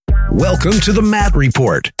Welcome to the Matt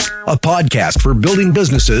Report, a podcast for building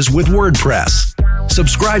businesses with WordPress.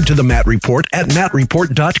 Subscribe to the Matt Report at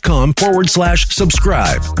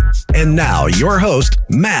mattreport.com/subscribe. And now your host,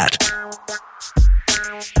 Matt.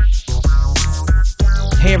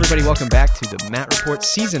 Hey everybody, welcome back to the Matt Report,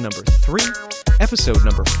 season number 3, episode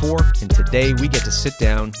number 4. And today we get to sit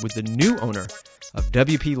down with the new owner of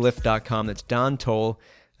WPLift.com. That's Don Toll.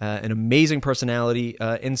 An amazing personality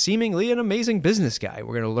and seemingly an amazing business guy.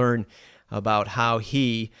 We're going to learn about how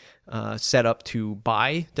he set up to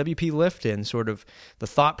buy WP Lift and sort of the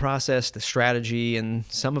thought process, the strategy, and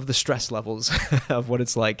some of the stress levels of what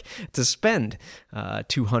it's like to spend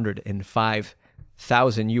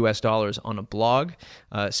 $205,000 on a blog,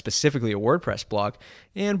 specifically a WordPress blog,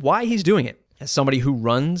 and why he's doing it. As somebody who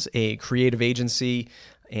runs a creative agency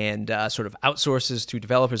and sort of outsources to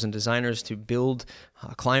developers and designers to build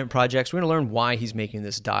client projects, we're going to learn why he's making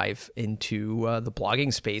this dive into the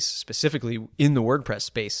blogging space, specifically in the WordPress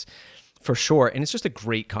space, for sure. And it's just a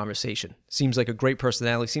great conversation. Seems like a great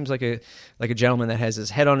personality. Seems like a gentleman that has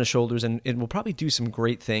his head on his shoulders and will probably do some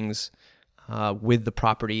great things with the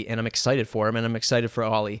property. And I'm excited for him, and I'm excited for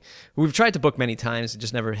Ollie, who we've tried to book many times,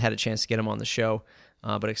 just never had a chance to get him on the show,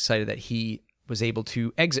 but excited that he was able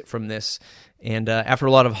to exit from this. And after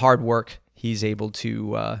a lot of hard work, he's able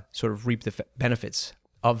to sort of reap the benefits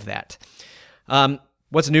of that.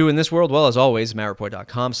 What's new in this world? Well, as always,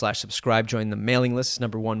 mattreport.com/subscribe. Join the mailing list.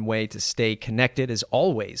 Number one way to stay connected. As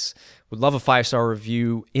always, would love a 5-star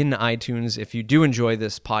review in iTunes. If you do enjoy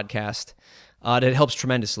this podcast, it helps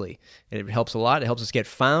tremendously. It helps a lot. It helps us get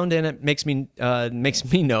found, and it makes me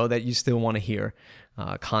know that you still want to hear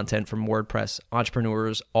content from WordPress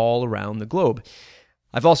entrepreneurs all around the globe.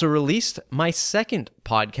 I've also released my second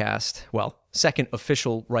podcast, second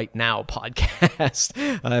official right now podcast.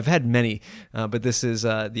 I've had many, but this is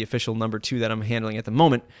the official number 2 that I'm handling at the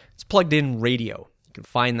moment. It's Plugged In Radio. You can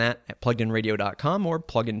find that at pluggedinradio.com or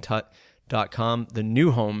plugintut.com, the new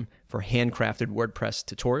home for handcrafted WordPress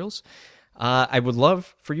tutorials. I would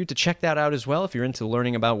love for you to check that out as well if you're into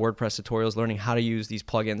learning about WordPress tutorials, learning how to use these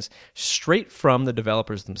plugins straight from the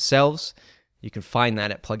developers themselves. You can find that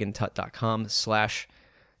at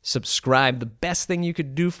plugintut.com/subscribe. The best thing you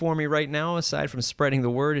could do for me right now, aside from spreading the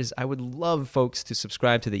word, is I would love folks to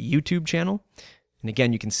subscribe to the YouTube channel. And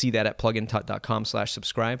again, you can see that at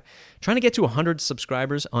plugintut.com/subscribe. Trying to get to 100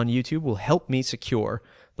 subscribers on YouTube will help me secure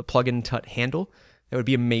the Plugin Tut handle. That would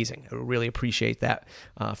be amazing. I would really appreciate that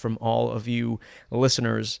from all of you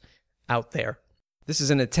listeners out there. This is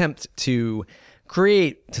an attempt to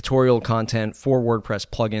create tutorial content for WordPress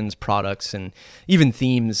plugins, products, and even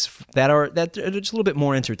themes that are just a little bit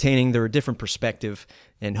more entertaining. They're a different perspective,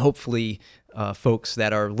 and hopefully folks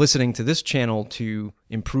that are listening to this channel to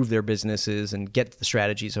improve their businesses and get the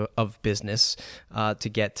strategies of business to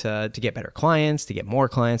get better clients, to get more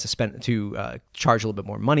clients, to charge a little bit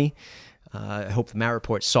more money. I hope the Matt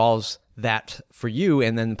Report solves that for you,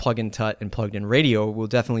 and then Plugin Tut and Plugged In Radio will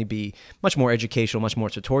definitely be much more educational, much more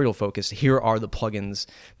tutorial focused. Here are the plugins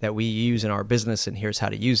that we use in our business, and here's how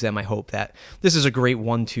to use them. I hope that this is a great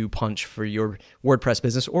 1-2 punch for your WordPress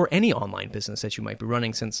business or any online business that you might be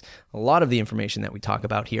running, since a lot of the information that we talk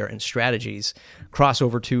about here and strategies cross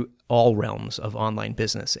over to all realms of online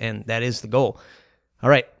business, and that is the goal. All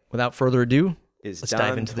right, without further ado, let's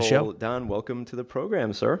dive into the show. Don, welcome to the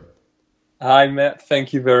program, sir. Hi, Matt.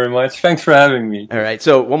 Thank you very much. Thanks for having me. All right.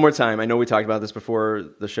 So one more time. I know we talked about this before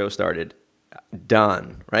the show started.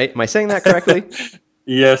 Don, right? Am I saying that correctly?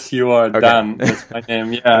 Yes, you are. Okay. Dan. That's my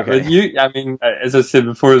name. Yeah. Okay. But as I said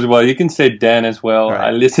before as well, you can say Dan as well. Right.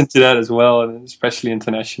 I listen to that as well, and especially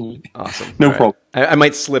internationally. Awesome. No problem. I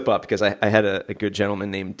might slip up because I had a good gentleman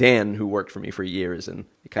named Dan who worked for me for years, and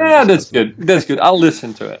that's good. That's good. I'll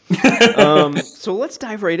listen to it. So let's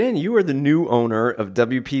dive right in. You are the new owner of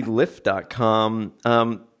WPLift.com.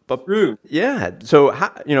 True. Yeah. So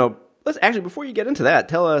let's actually, before you get into that,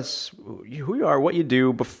 tell us who you are, what you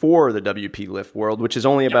do before the WP Lift world, which is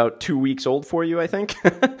only about 2 weeks old for you, I think.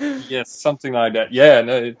 Yes, something like that. Yeah,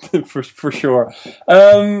 no, for sure.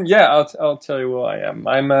 I'll tell you who I am.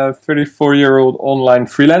 I'm a 34-year-old online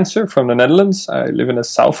freelancer from the Netherlands. I live in the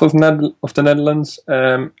south of the Netherlands,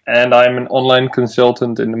 and I'm an online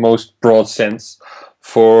consultant in the most broad sense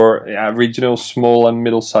for regional, small, and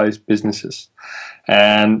middle-sized businesses.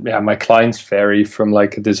 And my clients vary from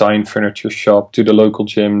like a design furniture shop to the local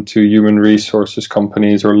gym to human resources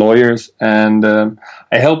companies or lawyers. And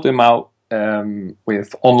I help them out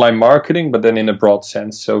with online marketing, but then in a broad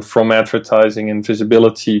sense. So from advertising and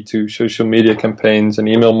visibility to social media campaigns and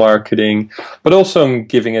email marketing, but also I'm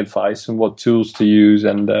giving advice on what tools to use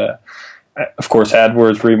and of course,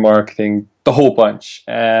 AdWords, remarketing, the whole bunch.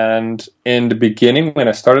 And in the beginning, when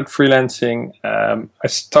I started freelancing, I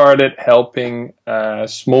started helping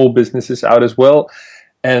small businesses out as well.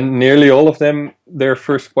 And nearly all of them, their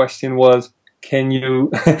first question was, can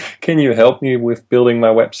you can you help me with building my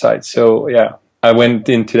website? So yeah, I went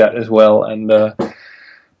into that as well, and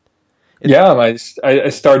I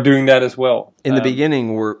started doing that as well. In the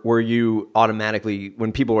beginning, were you automatically,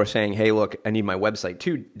 when people were saying, hey, look, I need my website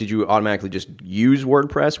too, did you automatically just use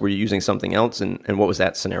WordPress? Were you using something else? And what was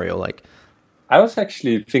that scenario like? I was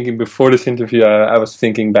actually thinking before this interview, I was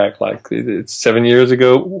thinking back, like it's 7 years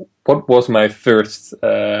ago, what was my first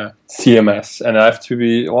CMS? And I have to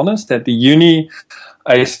be honest, at the uni,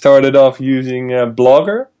 I started off using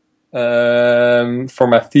Blogger for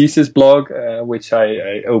my thesis blog, which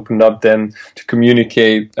I opened up then to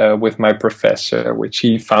communicate with my professor, which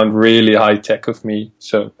he found really high tech of me.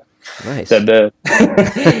 So nice. That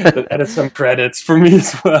added some credits for me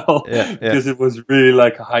as well, because it was really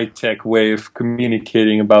like a high tech way of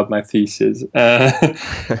communicating about my thesis.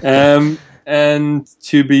 And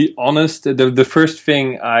to be honest, the first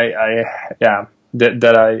thing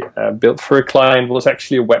that I built for a client was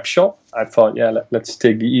actually a web shop. I thought, let's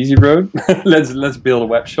take the easy road. let's build a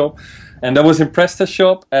web shop. And that was in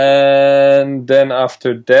PrestaShop. And then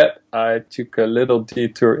after that, I took a little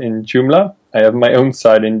detour in Joomla. I have my own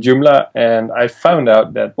site in Joomla, and I found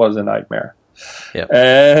out that was a nightmare. Yep.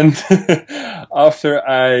 And after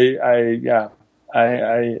I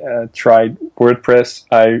tried WordPress,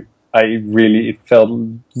 it felt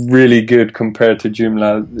really good compared to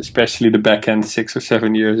Joomla, especially the backend 6 or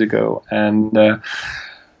 7 years ago. And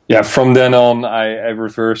from then on, I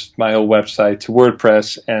reversed my whole website to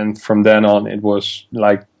WordPress, and from then on, it was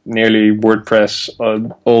like nearly WordPress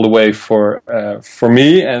all the way for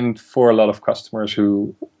me and for a lot of customers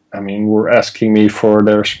who, were asking me for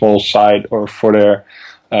their small site or for their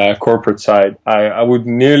corporate site. I would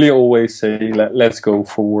nearly always say, let's go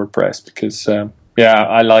for WordPress, because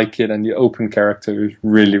I like it, and the open character is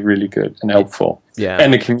really, really good and helpful. Yeah,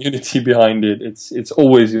 and the community behind it, it's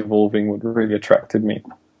always evolving. What really attracted me.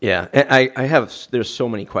 Yeah, and there's so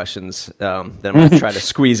many questions that I'm going to try to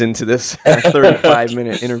squeeze into this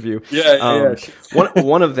 35-minute interview.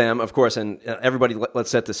 One of them, of course, and everybody, let's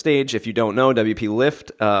set the stage. If you don't know, WP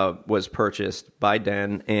Lift was purchased by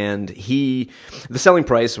Den, and the selling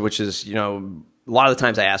price, which is, a lot of the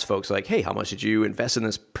times I ask folks like, hey, how much did you invest in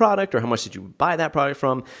this product, or how much did you buy that product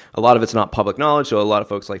from? A lot of it's not public knowledge, so a lot of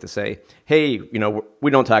folks like to say, hey, we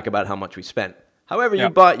don't talk about how much we spent. However, you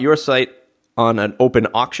bought your site on an open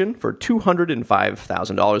auction for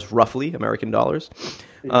 $205,000, roughly American dollars.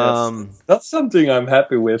 Yes, that's something I'm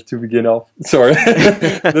happy with to begin off. Sorry,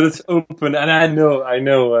 that it's open, and I know.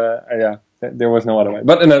 There was no other way.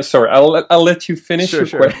 But no, sorry, I'll let you finish your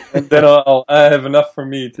question, and then I have enough for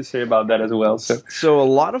me to say about that as well. So a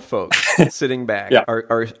lot of folks sitting back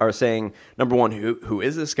are saying, number one, who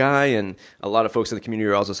is this guy? And a lot of folks in the community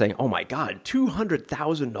are also saying, oh my God,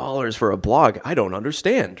 $200,000 for a blog? I don't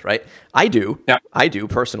understand, right? I do. Yeah. I do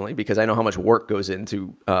personally, because I know how much work goes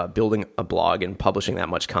into building a blog and publishing that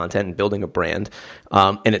much content and building a brand.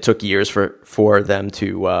 And it took years for them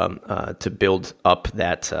to build up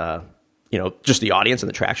that. Just the audience and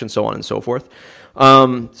the traction, so on and so forth.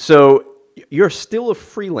 So you're still a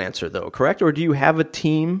freelancer, though, correct? Or do you have a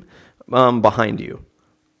team behind you?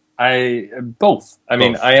 Both. I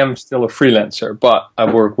mean, I am still a freelancer, but I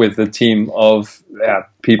work with a team of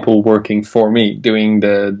people working for me, doing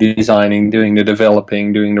the designing, doing the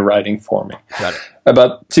developing, doing the writing for me. Got it.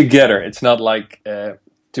 But together, it's not like, to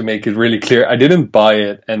make it really clear, I didn't buy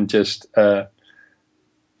it and just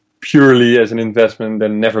purely as an investment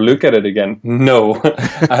and never look at it again. No,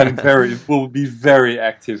 will be very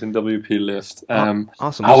active in WP Lift.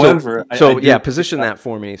 Awesome. However, position that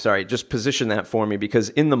for me. Sorry, just position that for me, because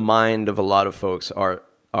in the mind of a lot of folks are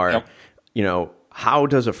how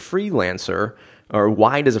does a freelancer, or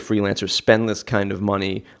why does a freelancer spend this kind of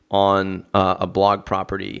money on a blog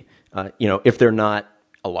property? If they're not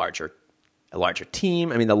a larger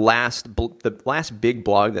team. I mean, the last big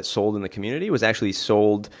blog that sold in the community was actually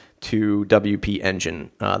sold to WP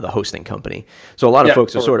Engine, the hosting company. So a lot of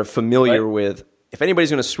folks are sort of familiar with, if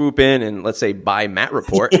anybody's going to swoop in and, let's say, buy Matt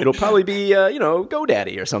Report, it'll probably be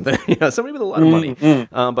GoDaddy or something, somebody with a lot of money.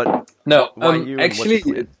 But no, why you?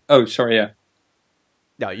 Actually, sorry, yeah.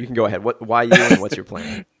 No, you can go ahead. Why you, and what's your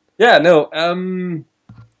plan?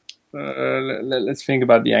 Let's think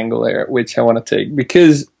about the angle there, which I want to take,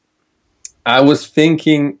 because I was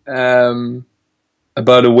thinking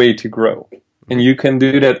about a way to grow. And you can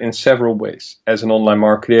do that in several ways, as an online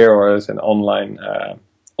marketer or as an online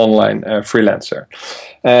online freelancer.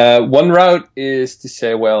 One route is to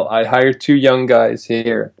say, well, I hire 2 young guys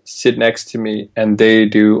here, sit next to me, and they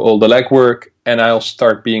do all the legwork, and I'll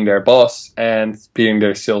start being their boss and being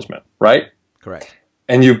their salesman, right? Correct.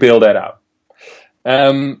 And you build that out.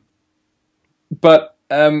 But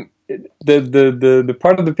the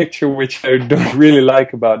part of the picture which I don't really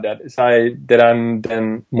like about that is that I'm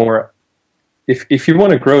then more. If you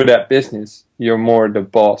want to grow that business, you're more the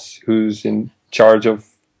boss who's in charge of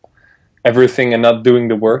everything and not doing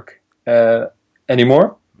the work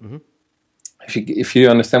anymore. Mm-hmm. If you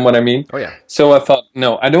understand what I mean. Oh yeah. So I thought,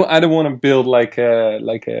 no, I don't want to build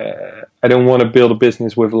I don't want to build a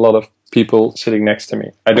business with a lot of people sitting next to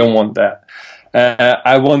me. I don't want that.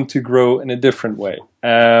 I want to grow in a different way.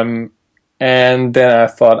 And then I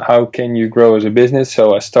thought, how can you grow as a business?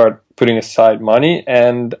 So I start putting aside money,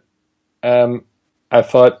 and I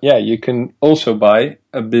thought, yeah, you can also buy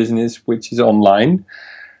a business which is online,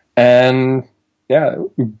 and yeah,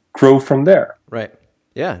 grow from there. Right.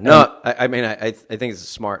 Yeah. No, I mean, I think it's a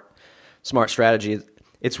smart strategy.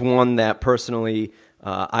 It's one that personally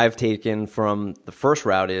I've taken from the first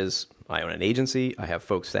route. Is I own an agency. I have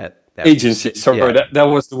folks that agency. Sorry, yeah. that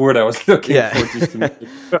was the word I was looking for. Just to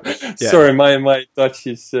yeah. Sorry, my Dutch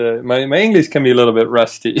is my English can be a little bit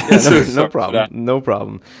rusty. Yeah, no problem. No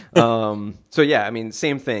problem. So yeah, I mean,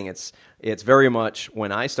 same thing. It's very much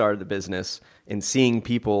when I started the business and seeing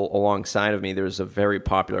people alongside of me. There's a very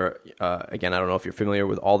popular. Again, I don't know if you're familiar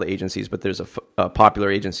with all the agencies, but there's a popular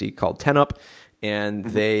agency called 10up, and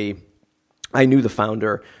I knew the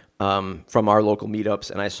founder. From our local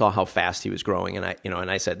meetups, and I saw how fast he was growing, and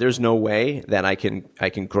I said, "There's no way that I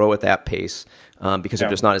can grow at that pace because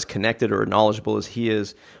I'm just not as connected or knowledgeable as he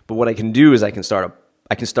is. But what I can do is I can start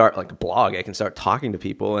like a blog. I can start talking to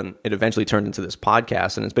people, and it eventually turned into this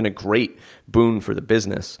podcast, and it's been a great boon for the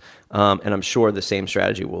business. And I'm sure the same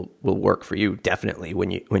strategy will work for you definitely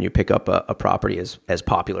when you pick up a property as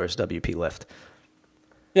popular as WP Lift.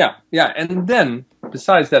 Yeah, and then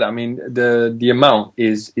besides that, I mean, the amount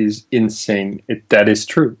is insane. That is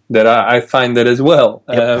true. That I find that as well.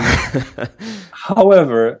 Yep.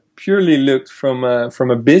 However, purely looked from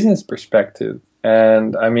a business perspective,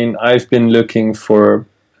 and I mean, I've been looking for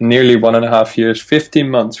nearly 1.5 years, 15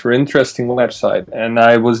 months for an interesting website, and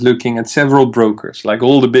I was looking at several brokers, like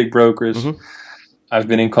all the big brokers. Mm-hmm. I've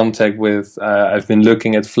been in contact with. I've been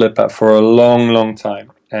looking at Flippa for a long, long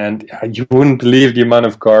time. And you wouldn't believe the amount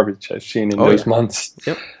of garbage I've seen in those months.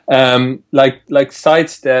 Yep. Like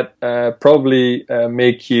sites that probably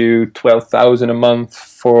make you 12,000 a month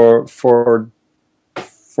for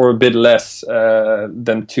a bit less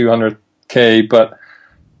than 200K. But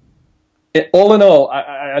all in all,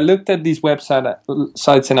 I looked at these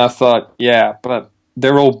sites and I thought, yeah, but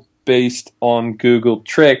they're all based on Google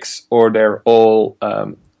tricks, or they're all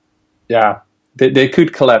They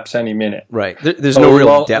could collapse any minute. Right. There's no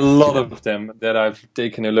real depth. A lot of them that I've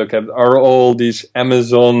taken a look at are all these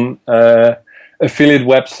Amazon affiliate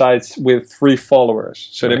websites with free followers.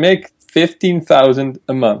 So they make 15,000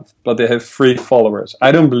 a month, but they have free followers.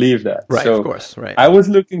 I don't believe that. Right, so of course. Right. I was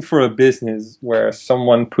looking for a business where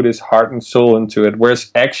someone put his heart and soul into it, where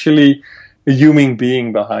it's actually a human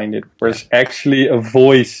being behind it, where it's actually a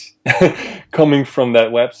voice coming from that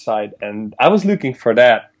website. And I was looking for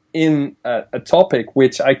that in a topic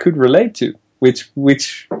which I could relate to,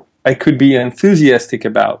 which I could be enthusiastic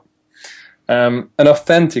about, an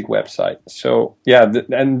authentic website. So yeah,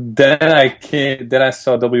 and then I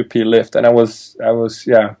saw WP Lift, and I was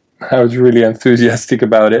really enthusiastic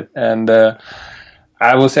about it, and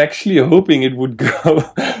I was actually hoping it would go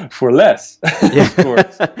for less, of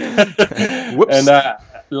course. Whoops. And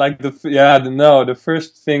the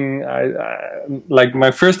first thing like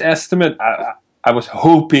my first estimate. I was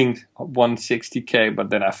hoping 160K, but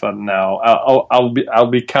then I thought, no, I'll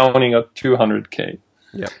be counting at 200K.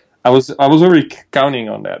 Yeah, I was already counting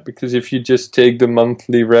on that, because if you just take the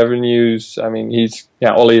monthly revenues, I mean,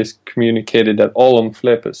 Ollie has communicated that all on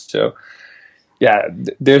Flippers. So yeah,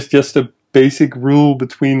 there's just a basic rule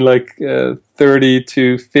between like 30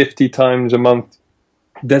 to 50 times a month.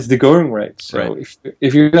 That's the going rate. So right.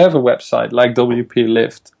 if you have a website like WP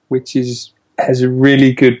Lift, which has a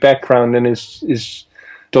really good background and is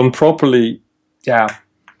done properly,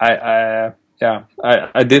 I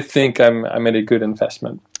did think I made a good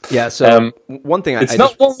investment. Yeah. So one thing it's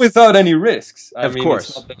not one without any risks. Of course,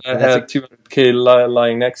 it's not that I had 200K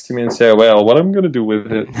lying next to me and say, well, what am I going to do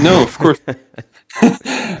with it? No, of course.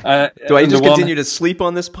 Do I just continue to sleep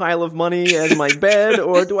on this pile of money as my bed,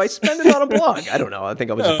 or do I spend it on a blog? I don't know. I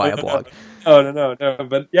think I would just buy a blog. No.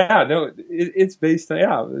 But it's based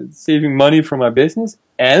on saving money for my business,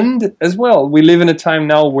 and as well, we live in a time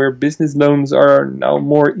now where business loans are now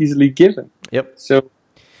more easily given. Yep. So,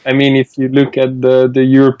 I mean, if you look at the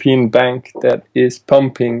European bank that is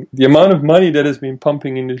pumping the amount of money that has been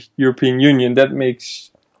pumping in the European Union, that makes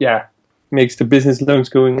the business loans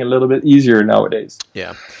going a little bit easier nowadays.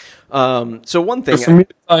 Yeah. So one thing, for me,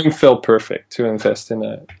 the time felt perfect to invest in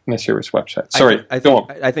a serious website. Sorry, I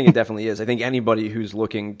think it definitely is. I think anybody who's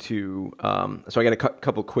looking to, so I got a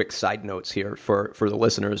couple quick side notes here for the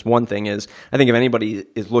listeners. One thing is, I think if anybody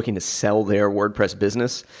is looking to sell their WordPress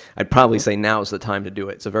business, I'd probably say now is the time to do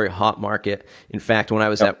it. It's a very hot market. In fact, when I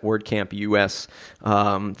was at WordCamp US,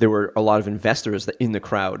 there were a lot of investors in the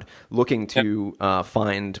crowd looking to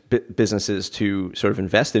find businesses to sort of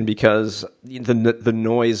invest in, because the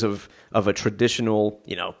noise of a traditional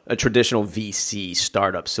VC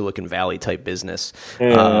startup Silicon Valley type business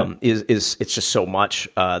is it's just so much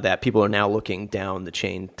that people are now looking down the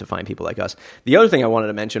chain to find people like us. The other thing I wanted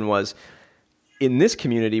to mention was, in this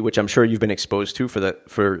community, which I'm sure you've been exposed to for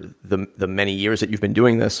the many years that you've been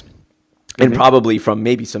doing this, and probably from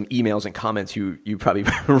maybe some emails and comments you probably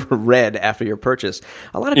read after your purchase,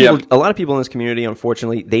 a lot of people in this community,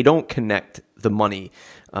 unfortunately, they don't connect the money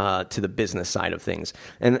to the business side of things.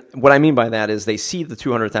 And what I mean by that is they see the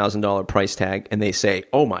 $200,000 price tag and they say,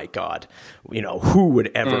 oh my God, who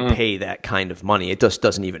would ever pay that kind of money? It just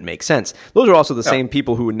doesn't even make sense. Those are also the same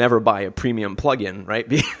people who would never buy a premium plugin, right?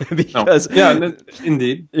 Because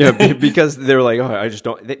indeed. Because they're like, I just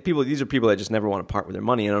don't. These are people that just never want to part with their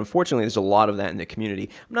money. And unfortunately, there's a lot of that in the community.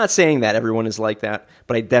 I'm not saying that everyone is like that,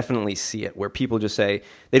 but I definitely see it where people just say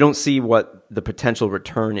they don't see what the potential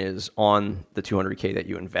return is on the $200K that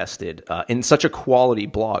you invested in such a quality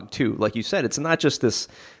blog too. Like you said, it's not just this,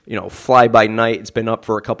 fly by night. It's been up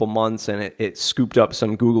for a couple months and it scooped up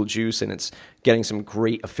some Google juice and it's getting some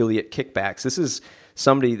great affiliate kickbacks. This is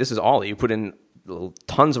Ollie. You put in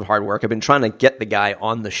tons of hard work. I've been trying to get the guy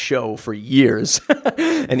on the show for years,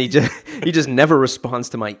 and he just never responds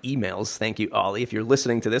to my emails. Thank you, Ollie, if you're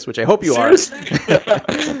listening to this, which I hope you are.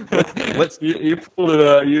 You pulled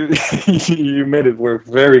it. You made it work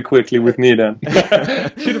very quickly with me. Then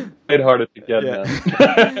should have played harder to get.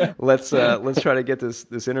 Yeah. Let's try to get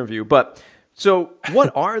this interview, but. So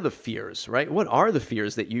what are the fears, right? What are the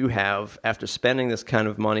fears that you have after spending this kind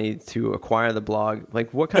of money to acquire the blog?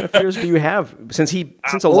 Like, what kind of fears do you have? Since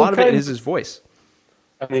a lot of it is his voice.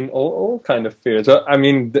 I mean, all kind of fears. I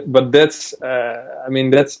mean, but that's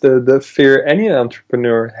the fear any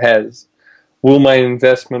entrepreneur has. Will my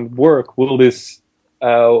investment work? Will this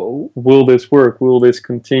work? Will this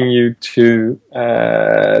continue to?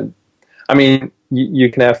 I mean.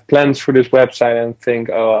 You can have plans for this website and think,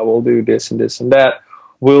 oh, I will do this and this and that.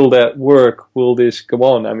 Will that work? Will this go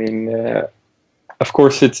on? I mean, of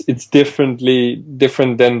course, it's different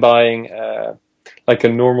than buying like a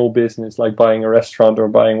normal business, like buying a restaurant or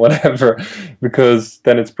buying whatever, because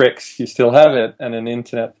then it's bricks. You still have it, and on the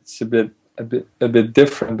internet, it's a bit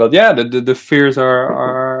different. But yeah, the fears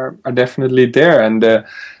are definitely there, and.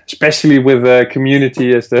 Especially with a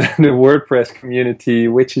community as the WordPress community,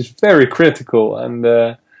 which is very critical. And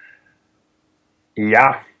I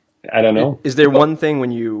don't know. Is there one thing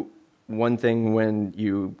when you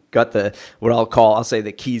got I'll say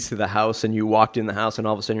the keys to the house, and you walked in the house, and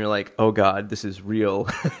all of a sudden you're like, oh God, this is real.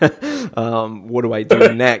 What do I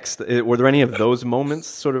do next? Were there any of those moments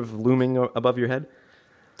sort of looming above your head?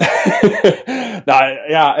 I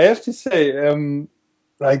have to say,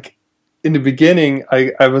 in the beginning,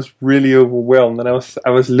 I was really overwhelmed, and I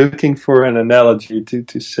was looking for an analogy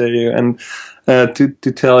to say and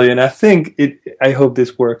to tell you. And I think I hope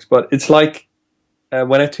this works. But it's like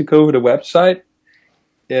when I took over the website,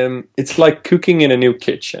 it's like cooking in a new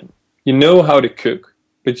kitchen. You know how to cook,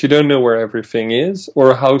 but you don't know where everything is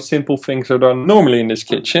or how simple things are done normally in this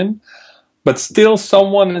kitchen. But still,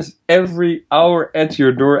 someone is every hour at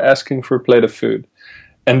your door asking for a plate of food.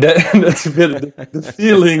 And that's a bit of the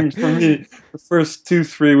feeling for me. The first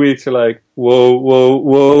 2-3 weeks are like,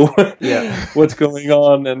 whoa, yeah, what's going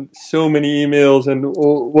on? And so many emails, and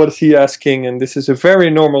what is he asking? And this is a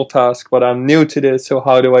very normal task, but I'm new to this, so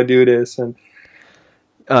how do I do this? And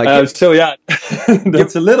that's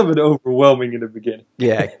a little bit overwhelming in the beginning.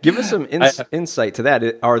 Yeah, give us some insight to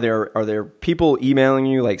that. Are there people emailing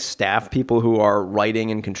you, like staff people who are writing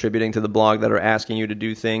and contributing to the blog that are asking you to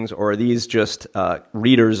do things, or are these just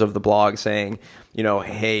readers of the blog saying,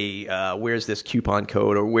 hey, where's this coupon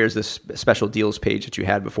code, or where's this special deals page that you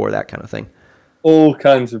had before, that kind of thing? all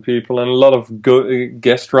kinds of people and a lot of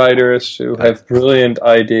guest writers who have brilliant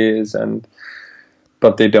ideas,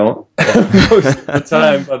 but they don't most of the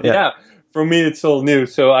time. But for me, it's all new.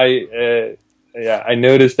 So I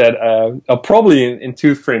noticed that I'll probably in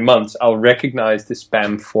 2-3 months I'll recognize the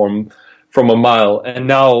spam from a mile, and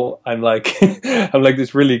now I'm like I'm like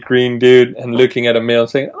this really green dude and looking at a mail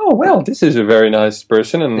saying, oh well, this is a very nice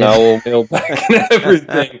person, and now I'll mail back and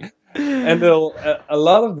everything. And a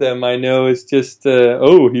lot of them I know is just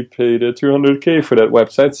he paid $200K for that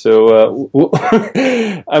website, so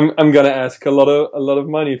I'm gonna ask a lot of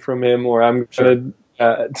money from him, or I'm gonna.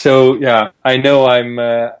 I know I'm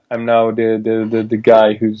now the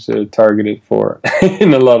guy who's targeted for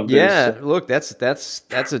in a lot of this. Yeah, look, that's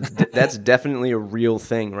definitely a real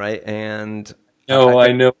thing, right? And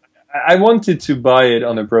I know. I wanted to buy it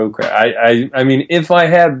on a broker. I mean, if I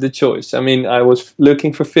had the choice, I mean, I was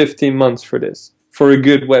looking for 15 months for this, for a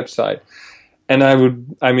good website. And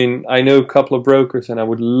I know a couple of brokers, and I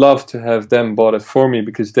would love to have them bought it for me,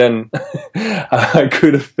 because then I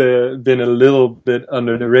could have been a little bit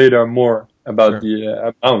under the radar more about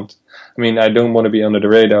the amount. I mean, I don't want to be under the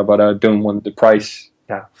radar, but I don't want the price.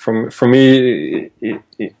 Yeah, for me,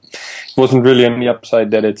 it wasn't really on the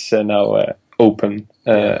upside that it's now open.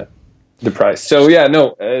 The price. So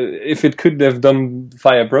if it could have done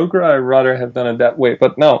via broker, I'd rather have done it that way.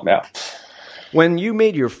 But no, When you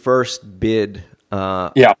made your first bid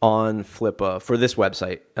on Flippa for this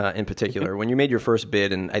website in particular, when you made your first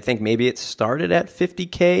bid, and I think maybe it started at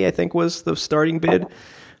 $50K, I think was the starting bid,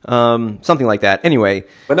 something like that. Anyway,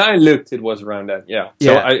 when I looked, it was around that. Yeah.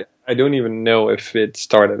 So I don't even know if it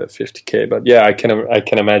started at $50K, but I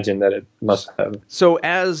can imagine that it must have. So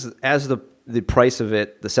as the price of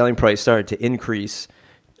it, the selling price started to increase,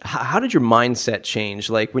 how did your mindset change?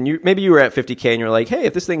 Like when you were at $50K and you're like, hey,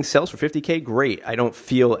 if this thing sells for $50K, great. I don't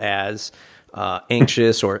feel as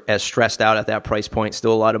anxious or as stressed out at that price point.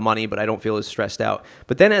 Still a lot of money, but I don't feel as stressed out.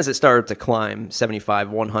 But then as it started to climb 75,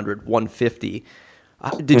 100, 150,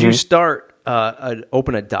 did you start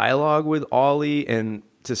open a dialogue with Ollie and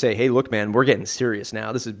to say, hey, look, man, we're getting serious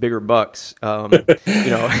now. This is bigger bucks.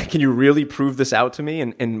 Can you really prove this out to me?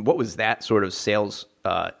 And what was that sort of sales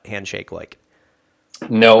handshake like?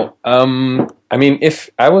 No. I mean,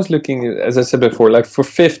 if I was looking, as I said before, like for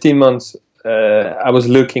 15 months, I was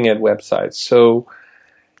looking at websites. So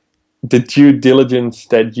the due diligence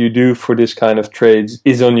that you do for this kind of trades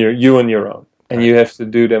is on you on your own. And you have to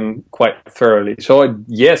do them quite thoroughly. So I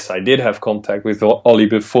did have contact with Ollie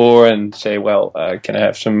before and say, well, can I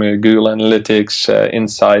have some Google Analytics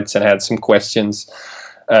insights, and had some questions.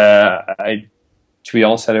 To be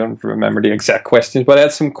honest, I don't remember the exact questions, but I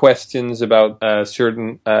had some questions about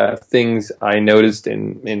certain things I noticed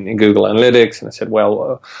in Google Analytics. And I said,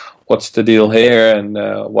 well, what's the deal here? And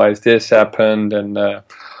why has this happened? And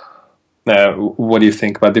what do you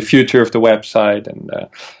think about the future of the website? And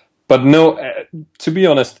but no, to be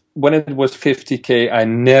honest, when it was $50K, I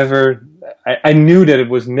knew that it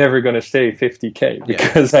was never going to stay $50K,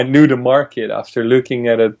 because I knew the market. After looking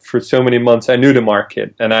at it for so many months, I knew the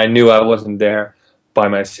market, and I knew I wasn't there by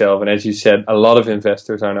myself. And as you said, a lot of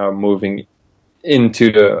investors are now moving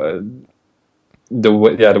into the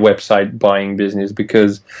website buying business,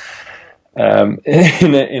 because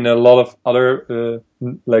in a lot of other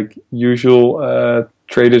like usual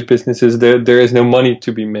traders businesses, there is no money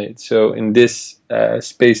to be made. So in this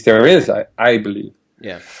space there is, I believe.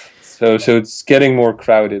 Yeah. So it's getting more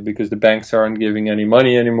crowded because the banks aren't giving any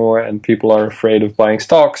money anymore, and people are afraid of buying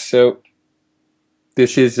stocks. So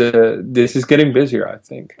this is getting busier, I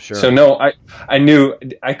think. Sure. So no, I knew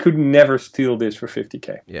I could never steal this for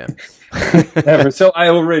 $50K. Yeah. Never. So I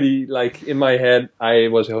already, like, in my head, I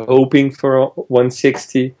was hoping for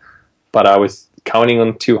 160, but I was counting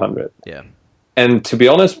on 200. Yeah. And to be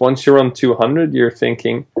honest, once you're on 200, you're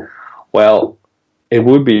thinking, well, it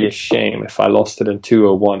would be a shame if I lost it in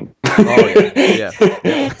 201. Oh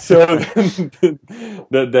yeah. So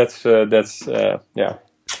that's yeah.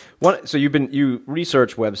 So you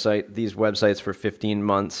research these websites for 15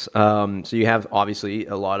 months. So you have obviously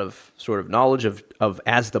a lot of sort of knowledge of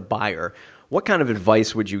as the buyer. What kind of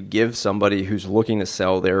advice would you give somebody who's looking to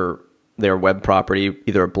sell their web property,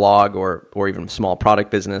 either a blog or even a small product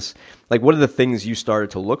business? Like, what are the things you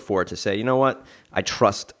started to look for to say, you know what, I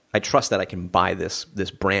trust that I can buy this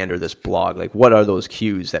brand or this blog? Like, what are those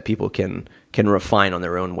cues that people can refine on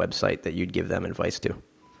their own website that you'd give them advice to?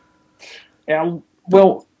 Yeah,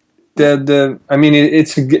 well, I mean,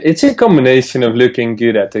 it's a combination of looking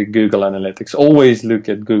good at the Google Analytics. Always look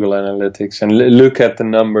at Google Analytics and look at the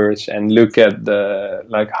numbers and look at the,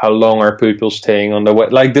 like, how long are people staying on the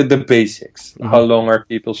web, like the basics. Mm-hmm. How long are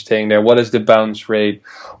people staying there? What is the bounce rate?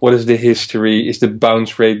 What is the history? Is the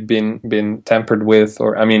bounce rate been tampered with?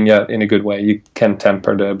 Or, I mean, yeah, in a good way, you can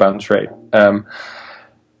tamper the bounce rate.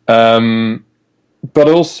 But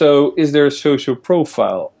also, is there a social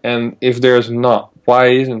profile? And if there's not, why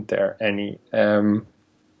isn't there any?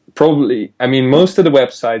 Probably, I mean, most of the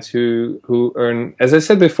websites who earn, as I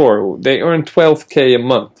said before, they earn 12K a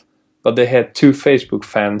month, but they had 2 Facebook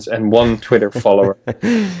fans and 1 Twitter follower.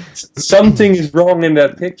 Something is wrong in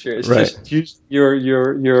that picture. It's right. Just use your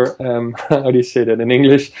how do you say that in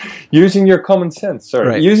English? Using your common sense. Sorry,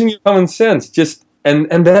 right. Using your common sense. Just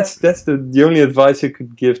and that's the only advice you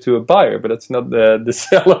could give to a buyer, but that's not the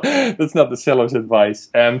seller. That's not the seller's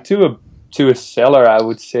advice. To a seller, I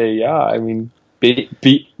would say, yeah, I mean,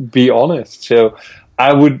 be honest. So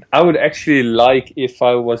I would actually like if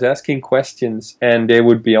I was asking questions and they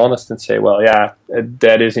would be honest and say, well, yeah,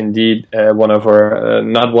 that is indeed not one of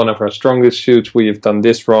our strongest suits. We have done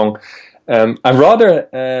this wrong. I'd rather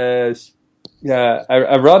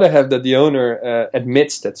have that the owner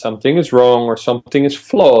admits that something is wrong or something is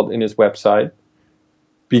flawed in his website.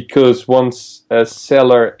 Because once a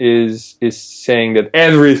seller is saying that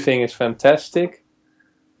everything is fantastic,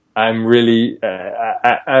 I'm really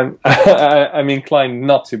I'm inclined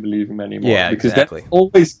not to believe him anymore. Yeah, because exactly. That's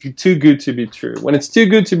always too good to be true. When it's too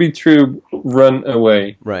good to be true, run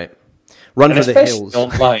away. Right. Run for the hills.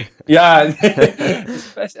 Online. Yeah,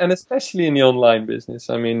 and especially in the online business.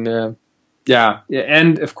 I mean,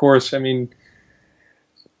 and of course, I mean.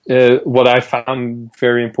 What I found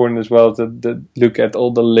very important as well is that look at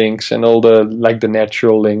all the links and all the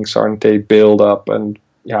natural links, aren't they built up, and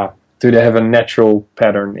do they have a natural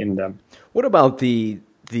pattern in them? What about the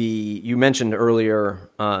you mentioned earlier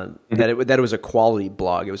that it was a quality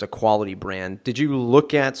blog, it was a quality brand. Did you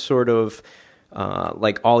look at sort of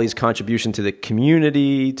like Ollie's contribution to the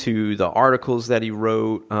community, to the articles that he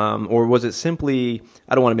wrote, or was it simply,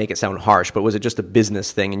 I don't want to make it sound harsh, but was it just a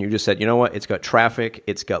business thing and you just said, you know what, it's got traffic,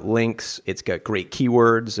 it's got links, it's got great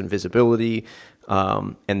keywords and visibility,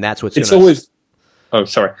 and that's what's always... Oh,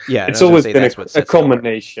 sorry. Yeah, it's always been a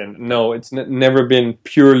combination. No, it's never been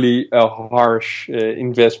purely a harsh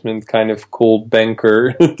investment kind of cold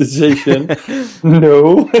banker decision.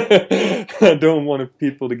 No, I don't want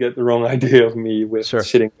people to get the wrong idea of me with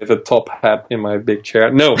sitting with a top hat in my big chair.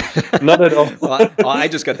 No, not at all. Well, I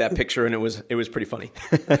just got that picture and it was pretty funny.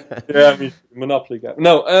 Yeah, I mean, Monopoly guy.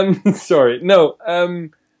 No, sorry, no.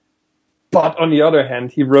 But on the other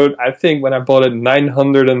hand, he wrote, I think when I bought it,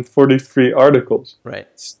 943 articles. Right.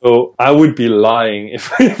 So I would be lying if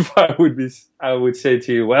I would say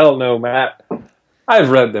to you, well, no, Matt,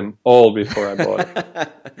 I've read them all before I bought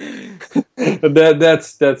it.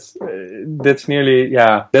 That's nearly,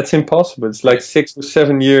 that's impossible. It's like 6 or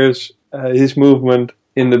 7 years, his movement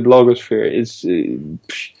in the blogosphere is,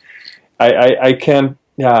 I can't,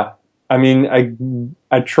 I mean,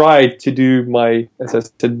 I tried to do my, as I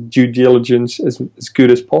said, due diligence as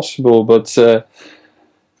good as possible, but I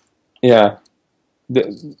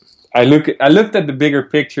looked at the bigger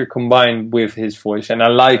picture combined with his voice, and I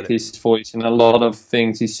liked his voice in a lot of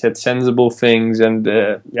things. He said sensible things, and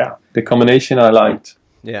the combination I liked.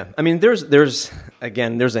 Yeah, I mean, there's a I was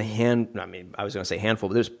going to say handful,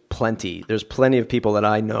 but there's plenty of people that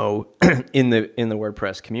I know in the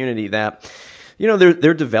WordPress community that. You know,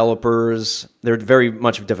 they're developers. They're very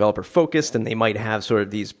much developer focused, and they might have sort of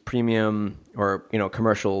these premium or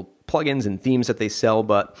commercial plugins and themes that they sell.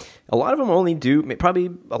 But a lot of them do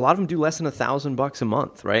less than $1,000 a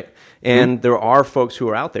month, right? And there are folks who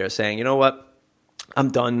are out there saying, you know what, I'm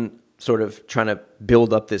done sort of trying to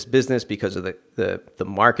build up this business because of the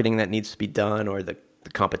marketing that needs to be done or the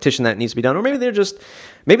competition that needs to be done, or maybe they just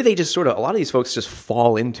sort of, a lot of these folks just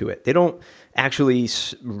fall into it. They don't actually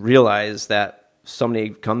realize that somebody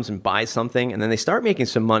comes and buys something and then they start making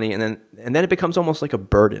some money and then it becomes almost like a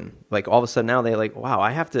burden. Like all of a sudden now they're like, wow,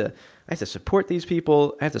 I have to support these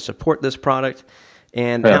people. I have to support this product.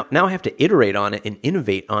 And now I have to iterate on it and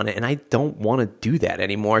innovate on it. And I don't want to do that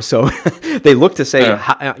anymore. So they look to say,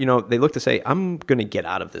 I'm going to get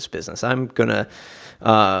out of this business. I'm going to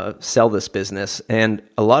sell this business. And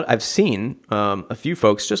I've seen a few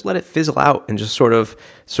folks just let it fizzle out and just sort of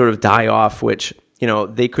die off, which,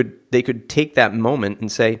 they could take that moment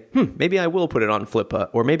and say, maybe I will put it on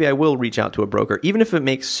Flippa, or maybe I will reach out to a broker, even if it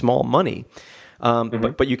makes small money.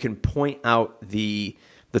 But you can point out the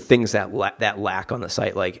the things that lack on the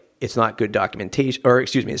site, like it's not good documentation, or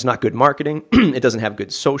excuse me, it's not good marketing. It doesn't have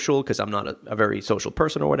good social because I'm not a very social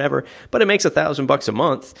person or whatever. But it makes $1,000 a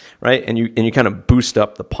month, right? And you kind of boost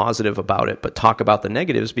up the positive about it, but talk about the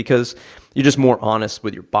negatives because you're just more honest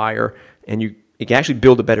with your buyer, and you can actually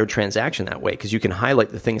build a better transaction that way because you can highlight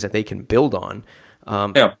the things that they can build on.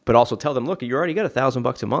 But also tell them, look, you already got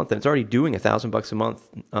 $1,000 a month, and it's already doing $1,000 a month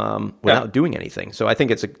without doing anything. So I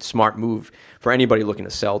think it's a smart move for anybody looking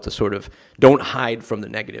to sell to sort of don't hide from the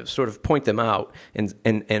negatives, sort of point them out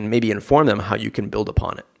and maybe inform them how you can build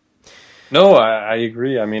upon it. No, I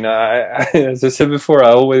agree. I mean, I as I said before,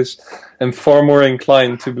 I always am far more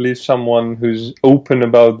inclined to believe someone who's open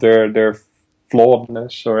about their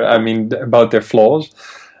flawedness, or about their flaws.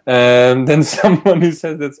 And then someone who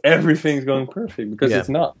says that everything's going perfect, because it's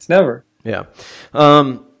not. It's never. Yeah.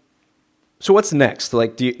 So what's next?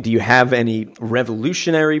 Like, do you have any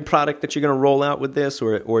revolutionary product that you're going to roll out with this,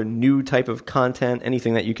 or new type of content?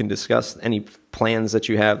 Anything that you can discuss? Any plans that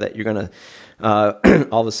you have that you're going to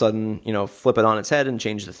all of a sudden, flip it on its head and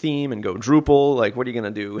change the theme and go Drupal? Like, what are you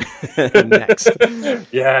going to do next?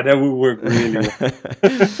 Yeah, that would work really well.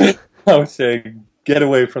 I would say get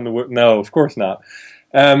away from the work. No, of course not.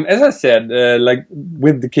 As I said, like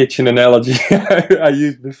with the kitchen analogy I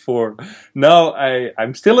used before, now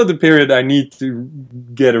I'm still at the period I need to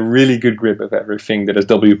get a really good grip of everything that is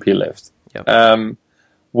WP Lift. Yep.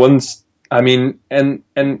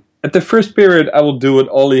 And at the first period, I will do what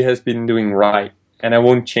Ollie has been doing right, and I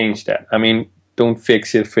won't change that. I mean, don't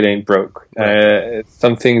fix it if it ain't broke. Right.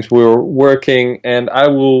 Some things were working, and I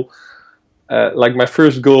will. Like my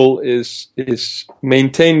first goal is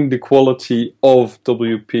maintain the quality of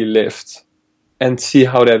WP Lift and see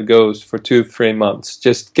how that goes for 2-3 months,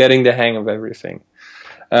 just getting the hang of everything.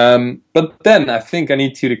 But then I think I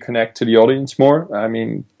need to connect to the audience more. I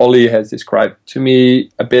mean, Ollie has described to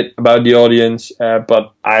me a bit about the audience,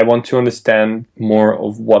 but I want to understand more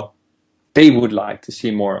of what they would like to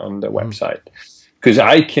see more on the website. Because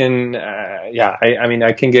I can,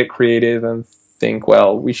 I can get creative and think,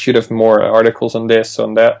 well, we should have more articles on this,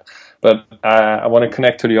 on that, but I want to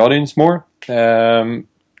connect to the audience more to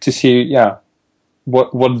see,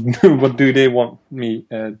 what do they want me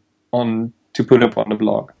to put up on the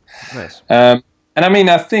blog. Nice. And I mean,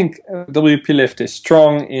 I think WP Lift is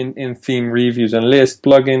strong in theme reviews and list,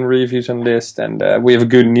 plugin reviews and list, and we have a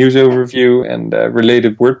good news overview and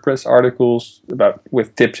related WordPress articles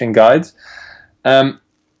with tips and guides.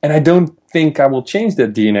 And I don't think I will change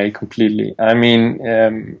that DNA completely. I mean,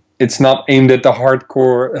 it's not aimed at the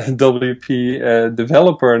hardcore WP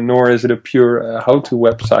developer, nor is it a pure how-to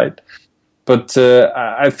website. But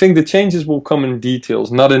I think the changes will come in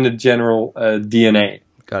details, not in the general DNA.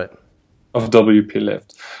 Got it. Of WP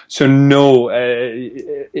Lift. So no,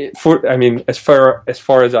 as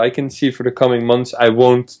far as I can see for the coming months, I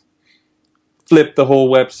won't flip the whole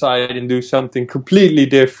website and do something completely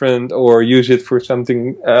different or use it for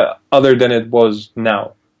something other than it was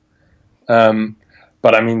now.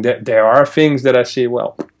 But I mean, there are things that I see,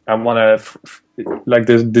 well, I want to, like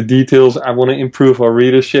the details, I want to improve our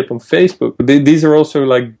readership on Facebook. These are also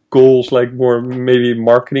like goals, like more maybe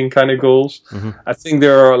marketing kind of goals. Mm-hmm. I think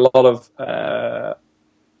there are a lot of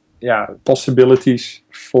possibilities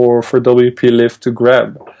for WP Lift to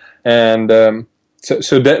grab. And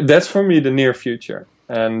So that's for me the near future.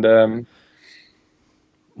 And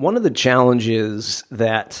one of the challenges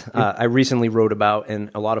that I recently wrote about,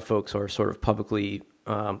 and a lot of folks are sort of publicly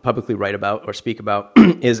write about or speak about,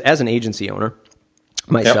 is as an agency owner,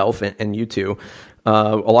 myself and you too, a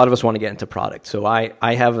lot of us want to get into product. So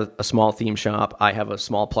I have a small theme shop. I have a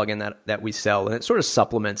small plugin that we sell, and it sort of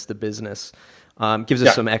supplements the business, gives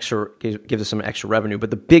us some extra revenue.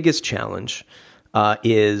 But the biggest challenge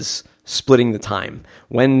is splitting the time.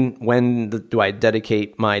 When do I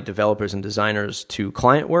dedicate my developers and designers to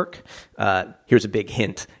client work? Here's a big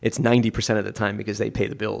hint. It's 90% of the time because they pay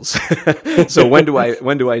the bills. So when do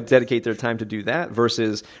I dedicate their time to do that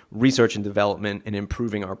versus research and development and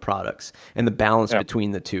improving our products, and the balance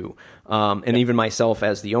between the two? And even myself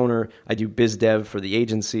as the owner, I do biz dev for the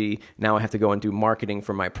agency. Now I have to go and do marketing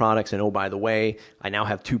for my products. And oh, by the way, I now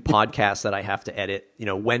have 2 podcasts that I have to edit.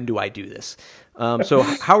 When do I do this? So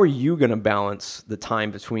how are you going to balance the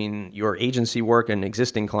time between your agency work and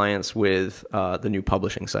existing clients with the new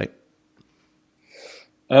publishing site?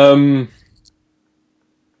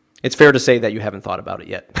 It's fair to say that you haven't thought about it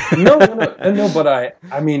yet. No, but I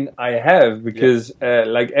have, because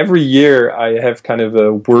like every year I have kind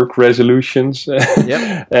of work resolutions.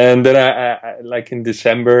 Yep. And then I like in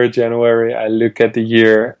December, January, I look at the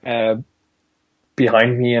year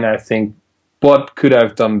behind me and I think, what could I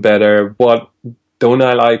have done better? What don't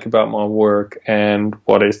I like about my work, and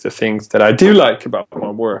what is the things that I do like about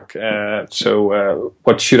my work. So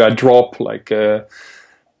what should I drop? Like,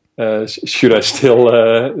 should I still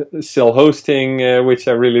sell hosting, which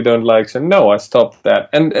I really don't like? So no, I stopped that.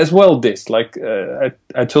 And as well, this, like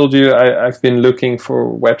I told you, I've been looking for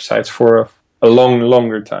websites for a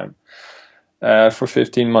longer time, for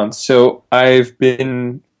 15 months. So I've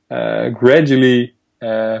been gradually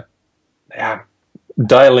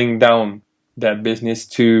dialing down that business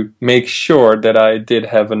to make sure that I did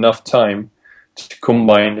have enough time to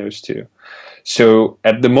combine those two. So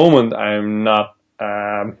at the moment, I'm not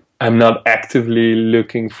actively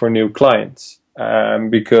looking for new clients,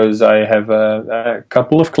 because I have a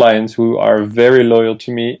couple of clients who are very loyal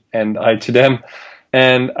to me and I to them,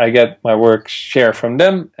 and I get my work share from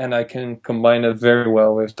them, and I can combine it very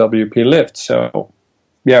well with WP Lift. So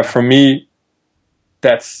yeah, for me,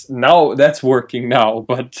 that's working now,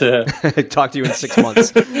 but talk to you in 6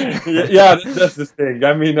 months. yeah, that's the thing.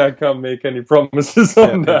 I mean, I can't make any promises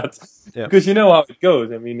on that, because you know how it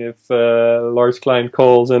goes. I mean, if a large client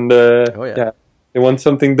calls and they want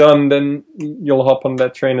something done, then you'll hop on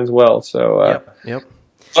that train as well. So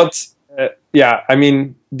but I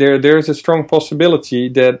mean, there's a strong possibility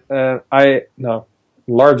that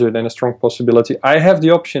larger than a strong possibility, I have the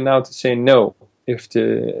option now to say no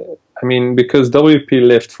because WP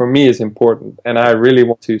Lift for me is important, and I really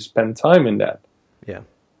want to spend time in that. Yeah.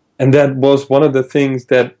 And that was one of the things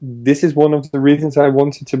this is one of the reasons I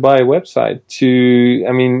wanted to buy a website.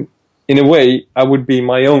 In a way, I would be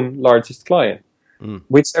my own largest client,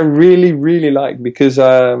 which I really, really like, because,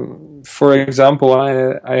 for example,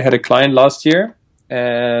 I had a client last year,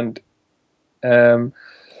 and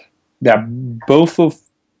both of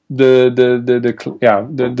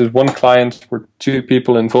the one client were two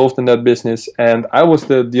people involved in that business, and I was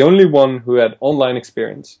the only one who had online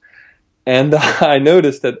experience. And I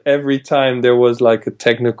noticed that every time there was like a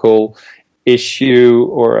technical issue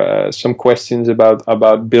or some questions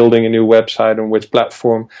about building a new website on which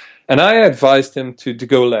platform, and I advised them to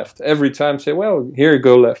go left. Every time say, well, here,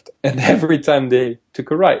 go left. And every time they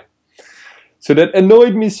took a right. So that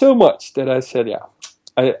annoyed me so much that I said,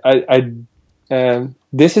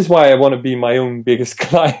 this is why I want to be my own biggest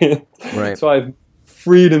client. Right. So I have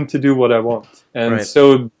freedom to do what I want. And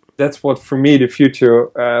so that's what, for me, the future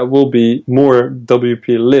will be more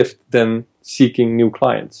WP Lift than seeking new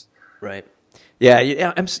clients. Right. Yeah.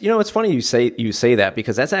 It's funny you say that,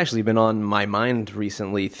 because that's actually been on my mind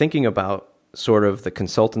recently, thinking about sort of the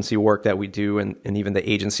consultancy work that we do and even the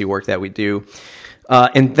agency work that we do.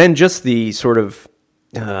 And then just the sort of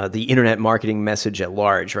the internet marketing message at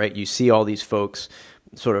large, right? You see all these folks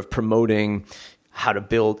sort of promoting how to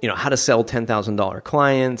build, how to sell $10,000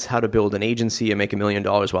 clients, how to build an agency and make $1 million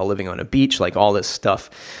while living on a beach, like all this stuff.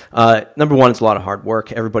 Number one, it's a lot of hard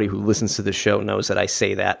work. Everybody who listens to this show knows that I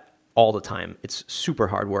say that all the time. It's super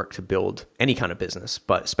hard work to build any kind of business,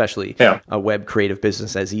 but especially a web creative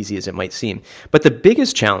business, as easy as it might seem. But the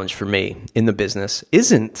biggest challenge for me in the business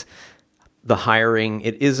isn't the hiring,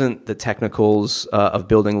 it isn't the technicals of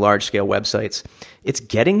building large-scale websites. It's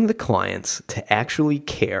getting the clients to actually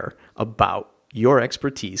care about your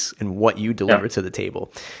expertise and what you deliver to the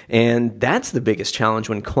table. And that's the biggest challenge,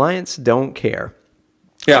 when clients don't care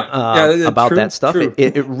about that stuff.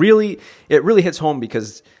 It really hits home,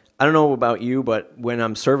 because I don't know about you, but when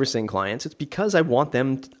I'm servicing clients, it's because I want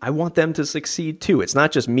them to succeed too. It's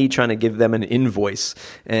not just me trying to give them an invoice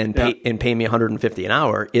and pay me $150 an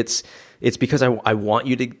hour. It's because I want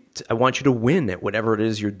you to win at whatever it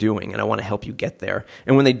is you're doing, and I want to help you get there.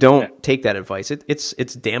 And when they don't take that advice,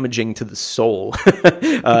 it's damaging to the soul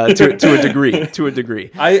to a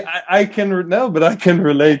degree. I can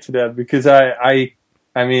relate to that, because I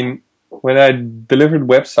mean, when I delivered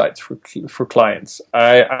websites for clients,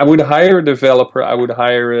 I would hire a developer, I would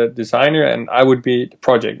hire a designer, and I would be the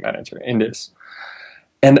project manager in this.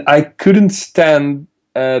 And I couldn't stand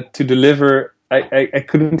to deliver. I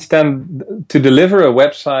couldn't stand to deliver a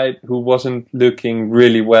website who wasn't looking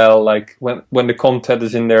really well, like when the content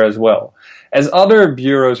is in there as well. As other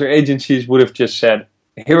bureaus or agencies would have just said,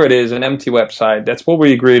 here it is, an empty website. That's what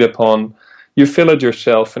we agreed upon. You fill it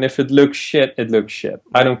yourself, and if it looks shit, it looks shit.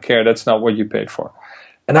 I don't care. That's not what you paid for.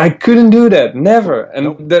 And I couldn't do that, never.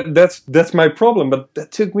 And that's my problem. But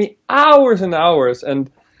that took me hours and hours.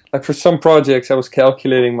 And like for some projects, I was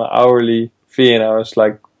calculating my hourly fee, and I was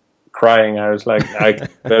like crying. I was like, I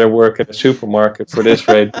better work at a supermarket for this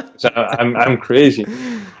rate. I'm crazy.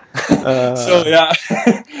 So yeah,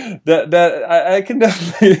 that I can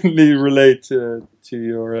definitely relate to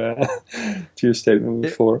your statement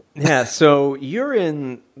before. Yeah. So you're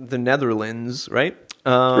in the Netherlands, right?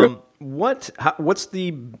 what's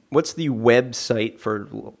the website, for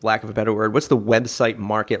lack of a better word, what's the website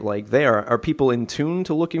market like there? Are people in tune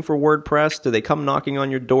to looking for WordPress? Do they come knocking on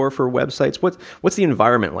your door for websites? What's the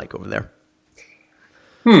environment like over there?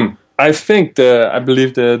 I think I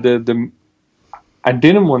believe the I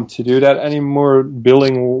didn't want to do that anymore,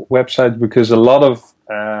 building websites, because a lot of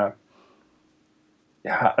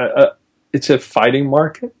it's a fighting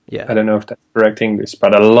market. Yeah. I don't know if that's correct English,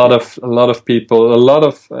 but a lot of people, a lot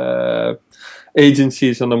of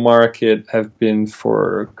agencies on the market have been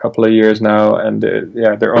for a couple of years now, and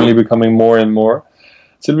they're only becoming more and more.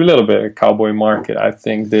 It's a little bit a cowboy market. I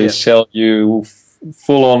think they sell you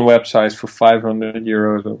full-on websites for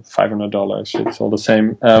 €500 or $500. It's all the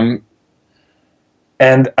same.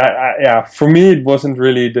 And for me, it wasn't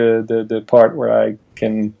really the part where I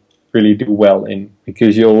can really do well in,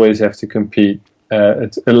 because you always have to compete. A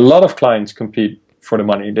lot of clients compete for the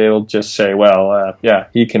money. They'll just say, well,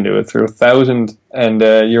 he can do it through 1,000, and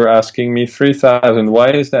you're asking me 3,000.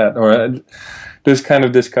 Why is that? Or those kind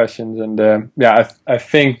of discussions. And I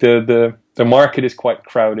think the market is quite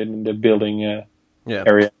crowded in the building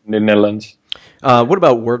area in the Netherlands. What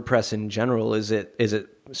about WordPress in general? Is it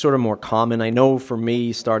sort of more common? I know for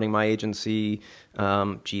me, starting my agency,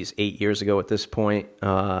 8 years ago at this point,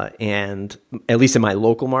 and at least in my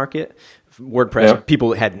local market, WordPress,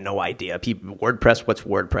 people had no idea. WordPress, what's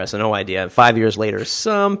WordPress? No idea. 5 years later,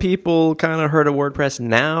 some people kind of heard of WordPress.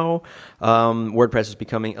 Now, WordPress is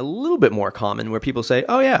becoming a little bit more common, where people say,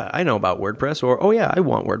 "Oh yeah, I know about WordPress," or "Oh yeah, I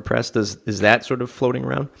want WordPress." Is that sort of floating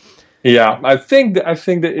around? Yeah, I think that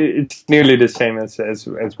it's nearly the same as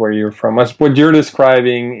where you're from. As what you're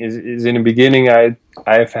describing is in the beginning,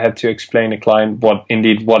 I've had to explain to the client what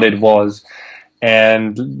it was,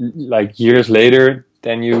 and like years later,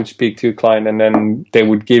 then you would speak to a client, and then they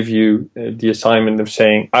would give you the assignment of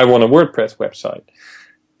saying, "I want a WordPress website."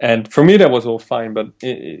 And for me, that was all fine, but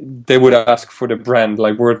they would ask for the brand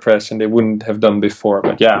like WordPress, and they wouldn't have done before.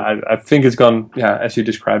 But I think it's gone, as you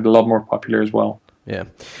described, a lot more popular as well. Yeah.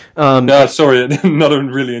 Sorry, not a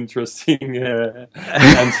really interesting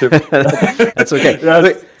answer. That's okay.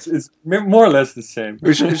 It's more or less the same.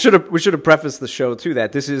 We should have prefaced the show too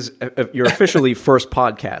that this is your officially first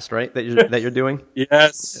podcast, right? That you're doing.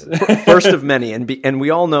 Yes. First of many, and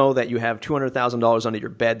we all know that you have $200,000 under your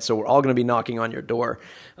bed, so we're all going to be knocking on your door,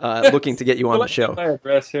 looking to get you on the show. My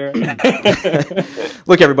address here.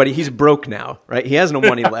 Look, everybody, he's broke now, right? He has no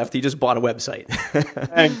money left. He just bought a website.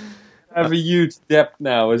 I have a huge debt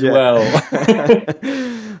now as well.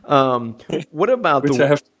 What about which I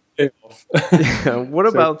have to pay off. What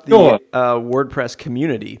about the WordPress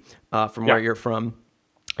community from where you're from?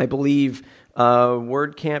 I believe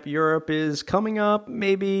WordCamp Europe is coming up,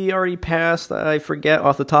 maybe already passed. I forget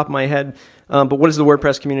off the top of my head. But what is the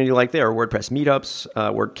WordPress community like there? WordPress meetups,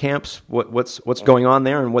 WordCamps? What's going on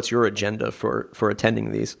there, and what's your agenda for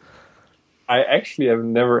attending these? I actually have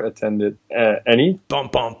never attended any. Bum,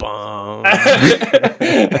 bum, bum.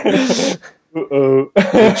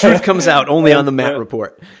 The truth comes out only on the Matt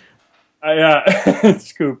Report.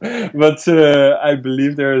 Scoop. But I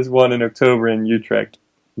believe there is one in October in Utrecht,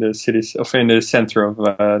 in the center of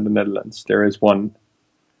the Netherlands. There is one,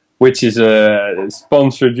 which is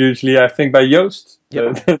sponsored usually, I think, by Joost,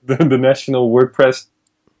 the national WordPress,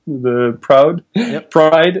 the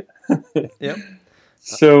Pride. Yep.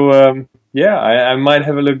 So. I might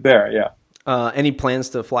have a look there, Any plans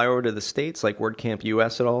to fly over to the States, like WordCamp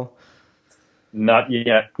US at all? Not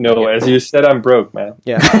yet. No, as you said, I'm broke, man.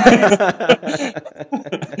 Yeah.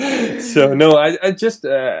 So, no, I just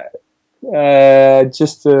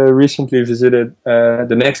recently visited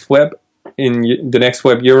the Next Web in the Next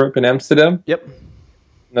Web Europe in Amsterdam. Yep.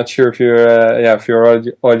 Not sure if your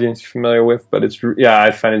audience is familiar with, but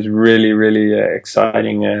I find it's really, really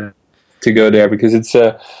exciting to go there, because it's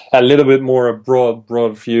a little bit more a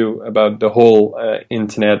broad view about the whole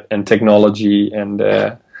internet and technology, and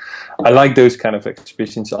I like those kind of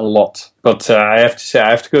exhibitions a lot. But I have to say,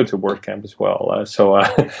 I have to go to WordCamp as well. So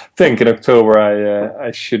I think in October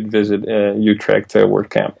I should visit Utrecht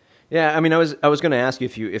WordCamp. Yeah, I mean, I was going to ask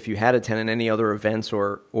you if you had attended any other events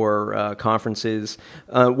or conferences.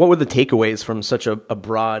 What were the takeaways from such a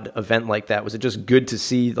broad event like that? Was it just good to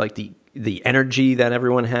see like the energy that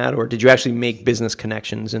everyone had, or did you actually make business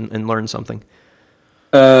connections and learn something?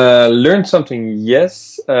 Learn something,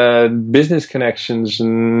 yes. Business connections,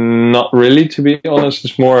 not really, to be honest.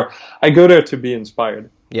 It's more, I go there to be inspired.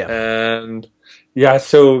 Yeah. And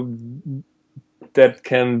so that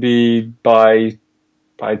can be by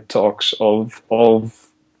talks of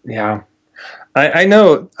I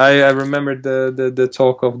know. I remember the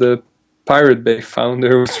talk of the Pirate Bay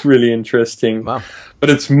founder was really interesting. Wow. But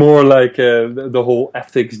it's more like the whole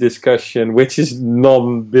ethics discussion, which is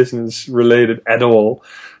non-business related at all.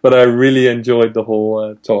 But I really enjoyed the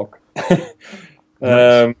whole talk.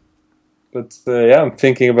 Nice. But I'm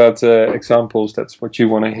thinking about examples. That's what you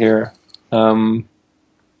want to hear.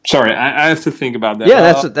 Sorry, I have to think about that.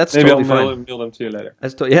 Yeah, that's maybe totally I'll fine. mail them to you later.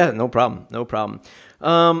 No problem, no problem.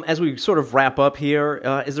 As we sort of wrap up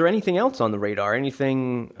here, is there anything else on the radar?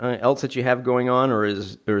 Anything else that you have going on, or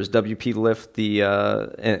is WP Lift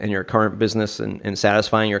and your current business and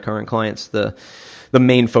satisfying your current clients the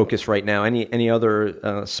main focus right now? Any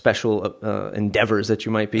other special endeavors that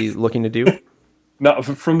you might be looking to do? No,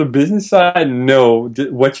 from the business side, no.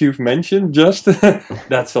 What you've mentioned, just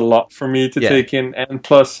that's a lot for me to take in. And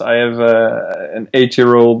plus, I have an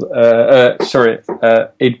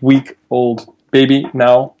 8-week-old baby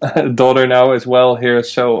now, daughter now as well here.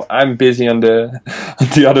 So I'm busy on the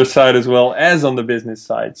other side as well as on the business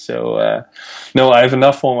side. So no, I have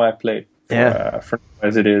enough on my plate for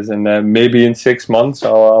as it is. And maybe in 6 months,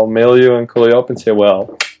 I'll mail you and call you up and say,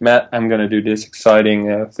 well, Matt, I'm going to do this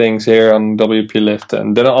exciting things here on WP Lift,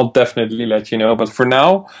 and then I'll definitely let you know. But for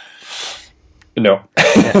now, no.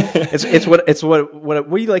 It's what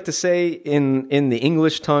we like to say in the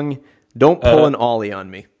English tongue. Don't pull an ollie on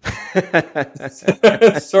me.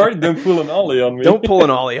 Sorry, don't pull an ollie on me. Don't pull an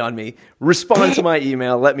ollie on me. Respond to my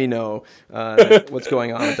email. Let me know what's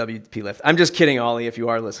going on with WP Lift. I'm just kidding, Ollie, if you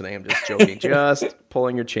are listening. I'm just joking. Just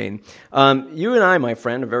pulling your chain. You and I, my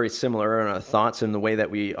friend, are very similar in our thoughts and the way that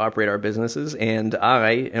we operate our businesses. And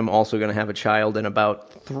I am also going to have a child in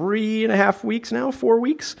about 3.5 weeks now, 4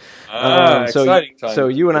 weeks. Exciting time. So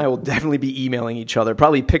you and I will definitely be emailing each other,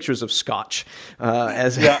 probably pictures of scotch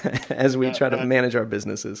as we try to manage our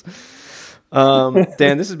businesses. Dan,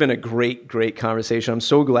 this has been a great conversation. I'm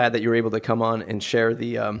so glad that you're able to come on and share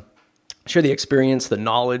the experience, the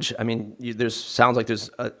knowledge. I mean, sounds like there's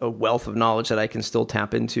a wealth of knowledge that I can still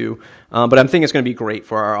tap into. But I'm thinking it's going to be great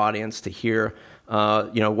for our audience to hear,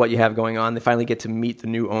 what you have going on. They finally get to meet the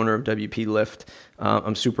new owner of WP Lift.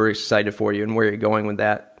 I'm super excited for you and where you're going with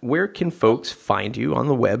that. Where can folks find you on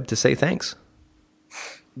the web to say thanks?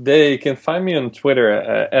 They can find me on Twitter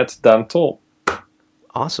at Dan Tol.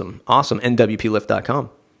 Awesome. And WPLift.com.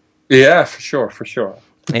 Yeah, for sure.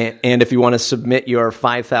 And if you want to submit your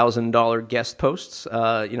 $5,000 guest posts,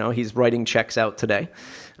 he's writing checks out today.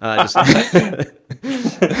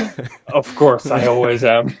 Of course, I always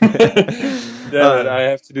am. I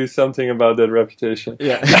have to do something about that reputation.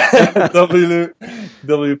 Yeah.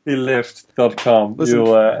 WPLift.com.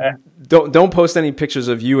 Listen, don't post any pictures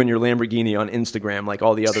of you and your Lamborghini on Instagram like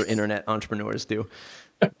all the other internet entrepreneurs do.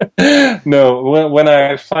 No, when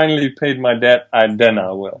I finally paid my debt, then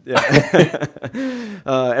I will. Yeah.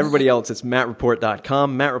 Everybody else, it's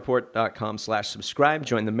mattreport.com, mattreport.com/subscribe.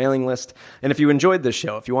 Join the mailing list. And if you enjoyed this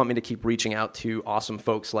show, if you want me to keep reaching out to awesome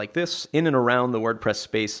folks like this in and around the WordPress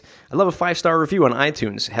space, I'd love a 5-star review on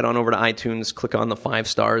iTunes. Head on over to iTunes, click on the 5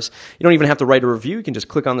 stars. You don't even have to write a review. You can just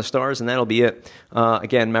click on the stars, and that'll be it.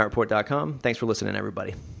 Again, mattreport.com. Thanks for listening,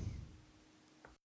 everybody.